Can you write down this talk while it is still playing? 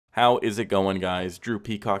How is it going, guys? Drew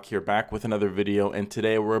Peacock here, back with another video, and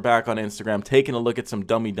today we're back on Instagram taking a look at some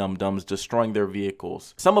dummy dum-dums destroying their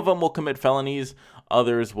vehicles. Some of them will commit felonies,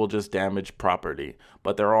 others will just damage property,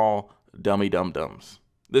 but they're all dummy dum-dums.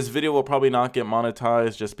 This video will probably not get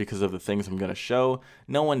monetized just because of the things I'm going to show.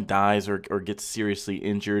 No one dies or gets seriously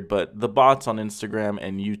injured, but the bots on Instagram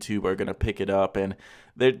and YouTube are going to pick it up, and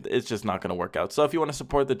it's just not going to work out. So if you want to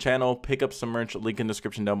support the channel, pick up some merch, link in the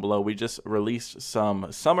description down below. We just released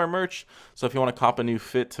some summer merch, so if you want to cop a new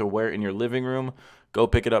fit to wear in your living room, go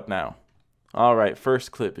pick it up now. All right,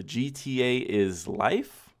 first clip. GTA is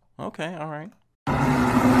life? Okay, all right.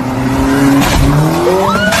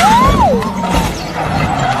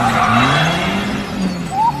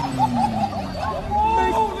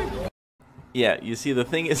 Yeah, you see, the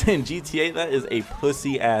thing is, in GTA, that is a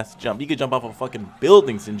pussy-ass jump. You could jump off of fucking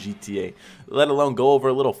buildings in GTA, let alone go over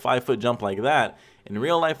a little 5-foot jump like that. In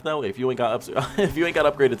real life, though, if you ain't got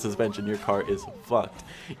upgraded suspension, your car is fucked.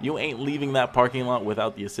 You ain't leaving that parking lot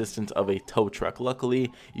without the assistance of a tow truck.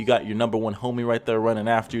 Luckily, you got your #1 homie right there running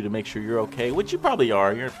after you to make sure you're okay, which you probably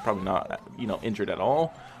are. You're probably not, injured at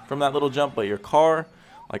all from that little jump, but your car,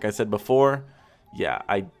 like I said before, yeah,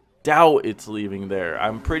 I doubt it's leaving there.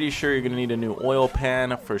 I'm pretty sure you're gonna need a new oil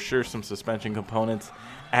pan, for sure some suspension components,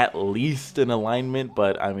 at least an alignment,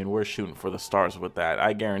 but I mean, we're shooting for the stars with that.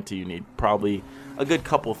 I guarantee you need probably a good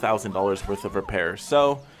couple $1,000s worth of repairs.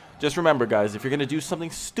 So just remember, guys, if you're gonna do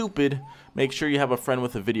something stupid, make sure you have a friend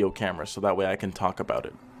with a video camera so that way I can talk about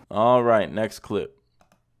it. All right, next clip.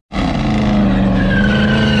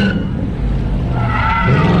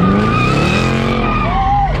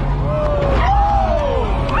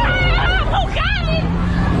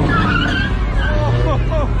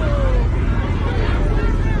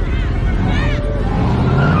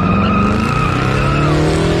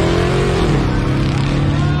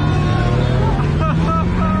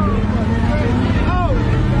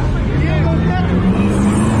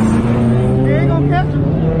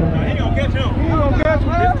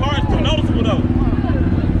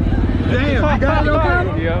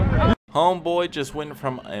 Homeboy just went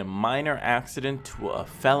from a minor accident to a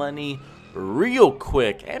felony real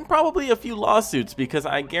quick, and probably a few lawsuits, because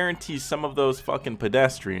I guarantee some of those fucking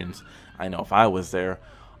pedestrians, I know if I was there,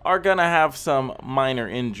 are gonna have some minor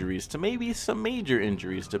injuries to maybe some major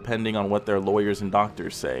injuries, depending on what their lawyers and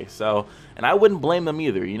doctors say. So, and I wouldn't blame them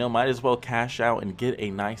either, might as well cash out and get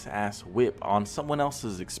a nice ass whip on someone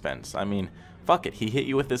else's expense. I mean, fuck it, he hit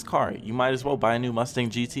you with his car, you might as well buy a new Mustang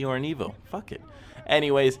GT or an Evo, fuck it.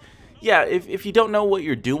 Anyways, yeah, if you don't know what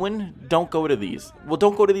you're doing, don't go to these. Well,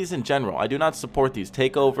 don't go to these in general. I do not support these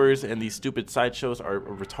takeovers, and these stupid sideshows are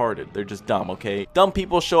retarded. They're just dumb, okay? Dumb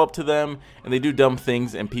people show up to them, and they do dumb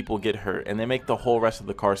things, and people get hurt, and they make the whole rest of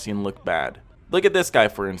the car scene look bad. Look at this guy,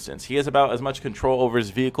 for instance. He has about as much control over his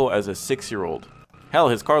vehicle as a 6-year-old. Hell,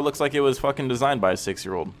 his car looks like it was fucking designed by a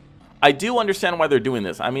 6-year-old. I do understand why they're doing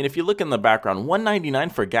this. I mean, if you look in the background,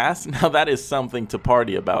 $1.99 for gas, now that is something to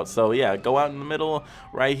party about. So yeah, go out in the middle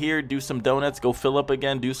right here, do some donuts, go fill up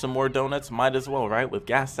again, do some more donuts. Might as well, right? With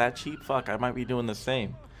gas that cheap, fuck, I might be doing the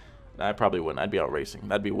same. I probably wouldn't. I'd be out racing.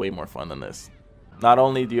 That'd be way more fun than this. Not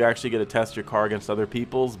only do you actually get to test your car against other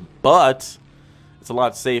people's, but it's a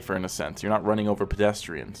lot safer in a sense. You're not running over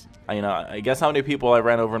pedestrians. I guess how many people I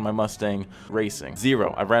ran over in my Mustang racing?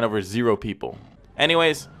 0. I ran over 0 people.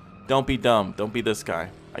 Anyways, don't be dumb. Don't be this guy.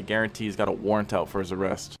 I guarantee he's got a warrant out for his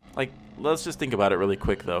arrest. Like, let's just think about it really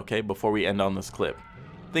quick though, okay? Before we end on this clip.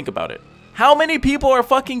 Think about it. How many people are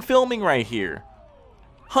fucking filming right here?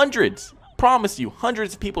 Hundreds. Promise you,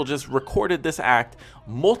 hundreds of people just recorded this act,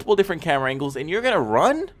 multiple different camera angles, and you're gonna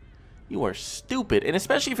run? You are stupid. And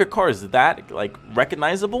especially if your car is that, like,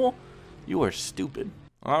 recognizable, you are stupid.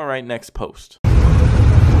 All right, next post.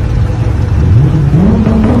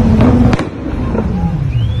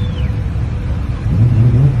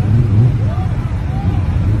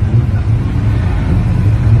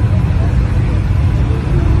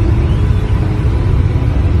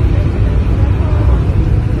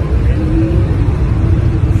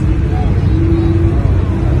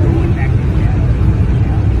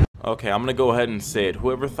 Okay, I'm gonna go ahead and say it.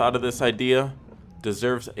 Whoever thought of this idea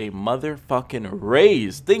deserves a motherfucking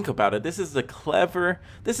raise. Think about it. This is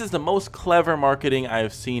the most clever marketing I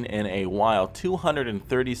have seen in a while.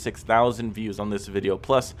 236,000 views on this video,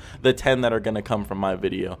 plus the 10 that are gonna come from my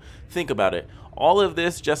video. Think about it. All of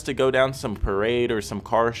this just to go down some parade or some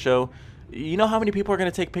car show. You know how many people are going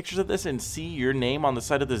to take pictures of this and see your name on the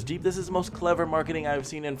side of this Jeep? This is the most clever marketing I've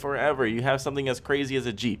seen in forever. You have something as crazy as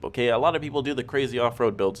a Jeep, okay? A lot of people do the crazy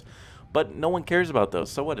off-road builds, But no one cares about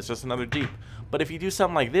those. So what? It's just another Jeep. But if you do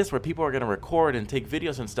something like this where people are going to record and take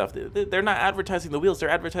videos and stuff, they're not advertising the wheels. They're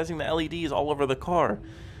advertising the LEDs all over the car.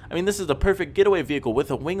 I mean, this is the perfect getaway vehicle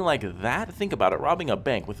with a wing like that. Think about it. Robbing a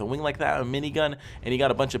bank with a wing like that, a minigun, and you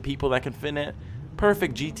got a bunch of people that can fit in it.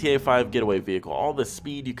 Perfect GTA 5 getaway vehicle. All the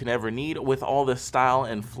speed you can ever need with all the style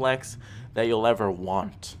and flex that you'll ever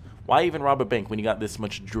want. Why even rob a bank when you got this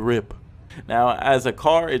much drip? Now, as a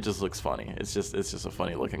car, it just looks funny. It's just a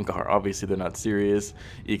funny looking car. Obviously, they're not serious.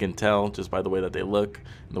 You can tell just by the way that they look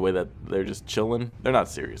and the way that they're just chilling. They're not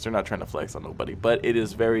serious. They're not trying to flex on nobody. But it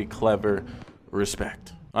is very clever.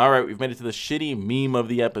 Respect. All right, we've made it to the shitty meme of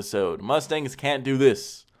the episode. Mustangs can't do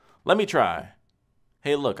this. Let me try.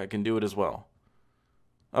 Hey, look, I can do it as well.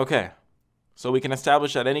 Okay, so we can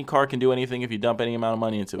establish that any car can do anything if you dump any amount of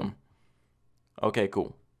money into them. Okay,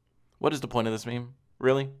 cool. What is the point of this meme?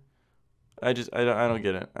 Really? I don't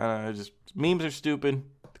get it. Memes are stupid.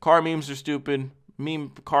 Car memes are stupid.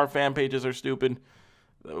 Car fan pages are stupid.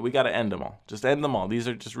 We gotta end them all. Just end them all. These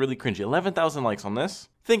are just really cringy. 11,000 likes on this.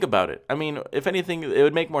 Think about it. I mean, if anything, it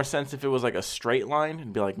would make more sense if it was like a straight line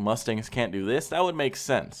and be like, Mustangs can't do this. That would make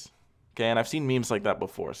sense. Okay, and I've seen memes like that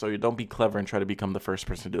before. So you don't be clever and try to become the first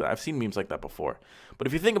person to do that. I've seen memes like that before. But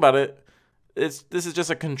if you think about it, this is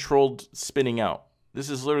just a controlled spinning out.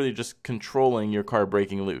 This is literally just controlling your car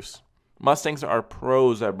breaking loose. Mustangs are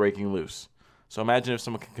pros at breaking loose. So imagine if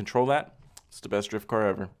someone can control that. It's the best drift car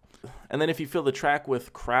ever. And then if you fill the track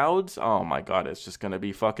with crowds, oh my god, it's just going to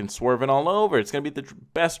be fucking swerving all over. It's going to be the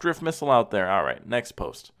best drift missile out there. All right, next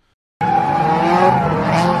post.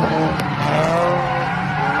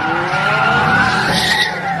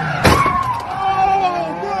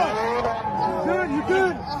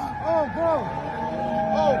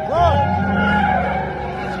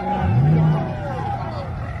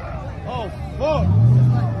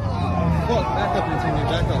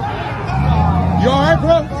 You alright,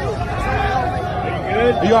 bro?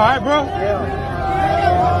 You alright, bro? Yeah.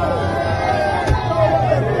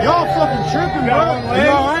 Y'all fucking tripping, bro. You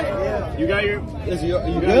alright? Yeah. You got your...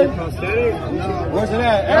 You good? Your prosthetic? No. Where's it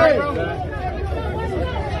at? Hey!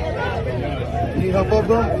 You need help up,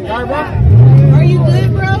 bro? You alright, bro? Are you good,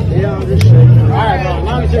 bro? Yeah, I'm just shaking. Alright, bro. As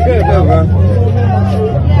long as you're good, bro.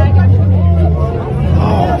 Yeah, I got you.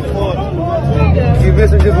 Oh, fuck. You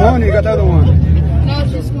missing just one or you got the other one? No,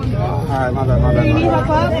 just one. Alright, my bad. Do you need help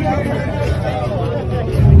up?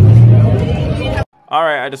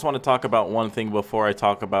 Alright, I just want to talk about one thing before I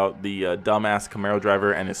talk about the dumbass Camaro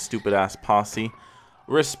driver and his stupid ass posse.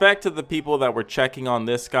 Respect to the people that were checking on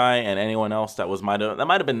this guy and anyone else that might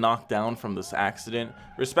have been knocked down from this accident.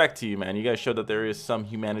 Respect to you, man. You guys showed that there is some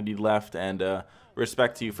humanity left, and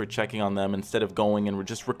respect to you for checking on them instead of going and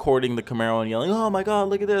just recording the Camaro and yelling, oh my god,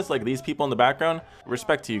 look at this, like these people in the background.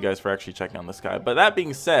 Respect to you guys for actually checking on this guy. But that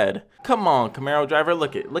being said, come on, Camaro driver,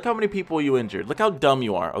 look how many people you injured. Look how dumb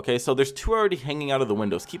you are. Okay, so there's two already hanging out of the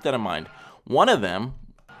windows. Keep that in mind. One of them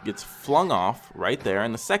gets flung off right there,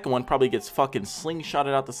 and the second one probably gets fucking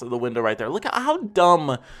slingshotted out the window right there. Look at how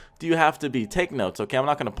dumb do you have to be. Take notes, okay? I'm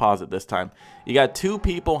not gonna pause it this time. You got two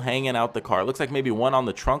people hanging out the car. It looks like maybe one on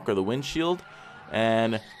the trunk or the windshield,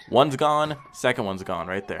 and one's gone, second one's gone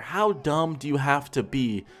right there. How dumb do you have to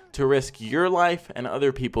be to risk your life and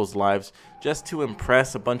other people's lives just to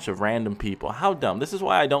impress a bunch of random people? How dumb. This is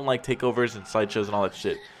why I don't like takeovers and sideshows and all that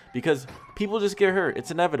shit, because people just get hurt. It's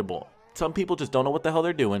inevitable. Some people just don't know what the hell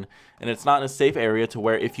they're doing, and it's not in a safe area to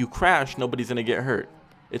where if you crash, nobody's gonna get hurt.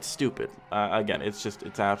 It's stupid. Again,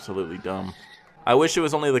 it's absolutely dumb. I wish it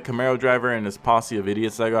was only the Camaro driver and his posse of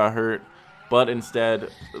idiots that got hurt, but instead,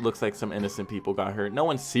 it looks like some innocent people got hurt. No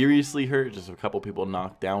one seriously hurt, just a couple people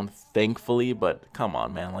knocked down, thankfully, but come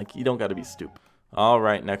on, man. Like, you don't gotta be stupid. All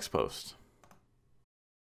right, next post.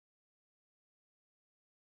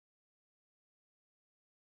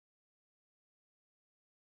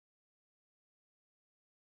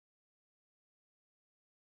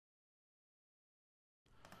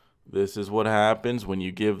 This is what happens when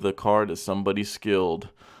you give the car to somebody skilled.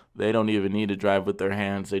 They don't even need to drive with their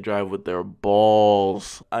hands. They drive with their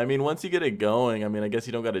balls. I mean, once you get it going, I mean, I guess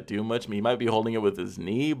you don't got to do much. I mean, he might be holding it with his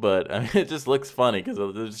knee, but I mean, it just looks funny because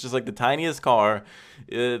it's just like the tiniest car.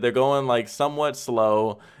 They're going like somewhat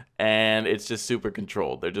slow, and it's just super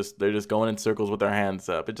controlled. They're just going in circles with their hands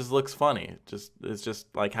up. It just looks funny. It's just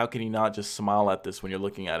like, how can you not just smile at this when you're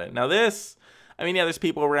looking at it? Now this, I mean, yeah, there's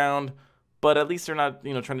people around, but at least they're not,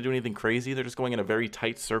 you know, trying to do anything crazy. They're just going in a very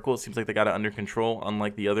tight circle. It seems like they got it under control,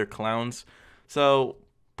 unlike the other clowns. So,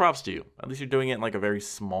 props to you. At least you're doing it in like a very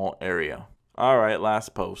small area. All right,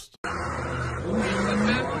 last post.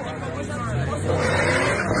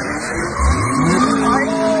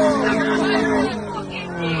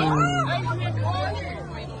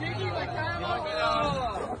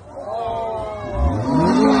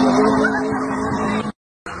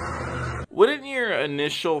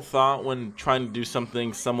 initial thought when trying to do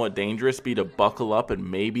something somewhat dangerous be to buckle up and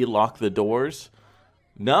maybe lock the doors?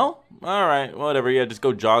 No? Alright, whatever. Yeah, just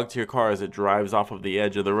go jog to your car as it drives off of the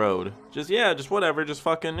edge of the road. Just whatever. Just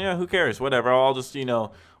fucking, yeah, who cares? Whatever. I'll just,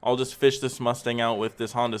 I'll just fish this Mustang out with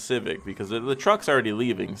this Honda Civic because the truck's already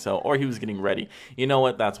leaving, so, or he was getting ready. You know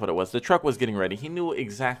what? That's what it was. The truck was getting ready. He knew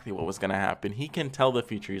exactly what was going to happen. He can tell the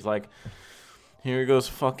future. He's like, here goes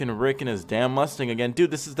fucking Rick and his damn Mustang again.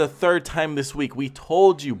 Dude, this is the 3rd time this week. We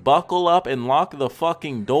told you, buckle up and lock the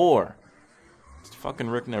fucking door. This fucking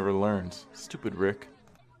Rick never learns. Stupid Rick.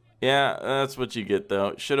 Yeah, that's what you get,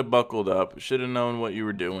 though. Should have buckled up. Should have known what you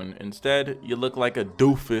were doing. Instead, you look like a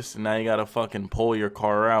doofus, and now you gotta fucking pull your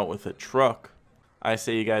car out with a truck. I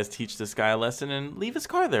say you guys teach this guy a lesson and leave his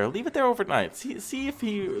car there. Leave it there overnight. See if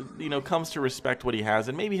he, comes to respect what he has,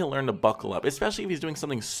 and maybe he'll learn to buckle up, especially if he's doing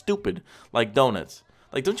something stupid like donuts.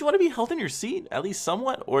 Like, don't you want to be held in your seat, at least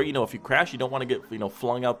somewhat? Or, if you crash, you don't want to get,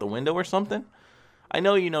 flung out the window or something? I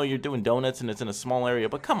know, you're doing donuts and it's in a small area,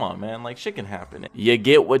 but come on, man. Like, shit can happen. You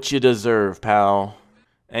get what you deserve, pal.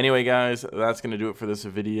 Anyway, guys, that's going to do it for this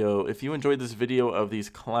video. If you enjoyed this video of these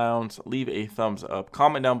clowns, leave a thumbs up.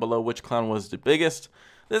 Comment down below which clown was the biggest.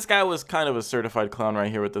 This guy was kind of a certified clown right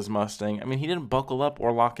here with this Mustang. I mean, he didn't buckle up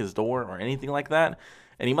or lock his door or anything like that.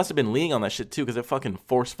 And he must have been leaning on that shit, too, because it fucking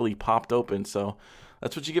forcefully popped open. So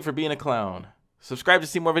that's what you get for being a clown. Subscribe to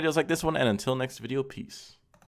see more videos like this one, and until next video, peace.